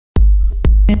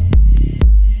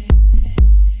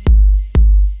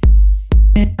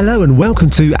Hello and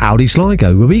welcome to Audi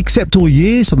Sligo, where we accept all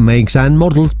years, makes and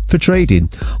models for trading.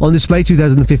 On display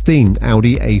 2015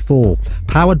 Audi A4,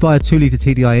 powered by a 2-litre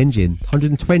TDI engine,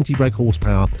 120 brake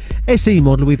horsepower, SE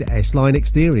model with S-line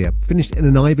exterior, finished in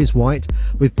an Ibis white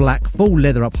with black full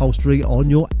leather upholstery on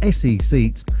your SE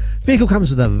seats. Vehicle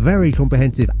comes with a very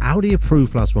comprehensive Audi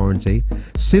Approved Plus warranty,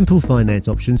 simple finance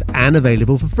options and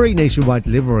available for free nationwide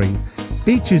delivery.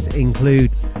 Features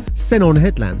include xenon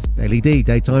headlamps, LED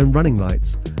daytime running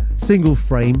lights, single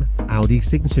frame Audi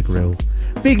signature grille.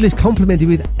 Vehicle is complemented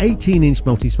with 18-inch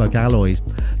multi-spoke alloys,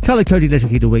 colour-coded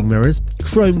electric heated wing mirrors,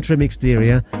 chrome trim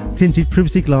exterior, tinted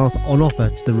privacy glass on offer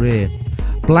to the rear,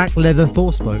 black leather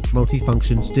 4-spoke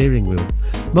multi-function steering wheel,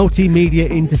 multimedia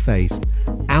interface,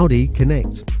 Audi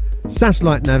Connect,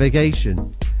 satellite navigation,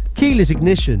 keyless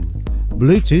ignition,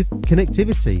 Bluetooth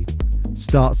connectivity,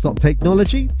 start-stop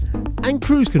technology and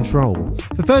cruise control.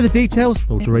 For further details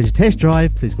or to arrange a test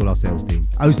drive, please call our sales team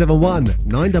 071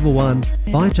 911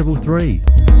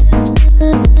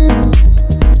 5333.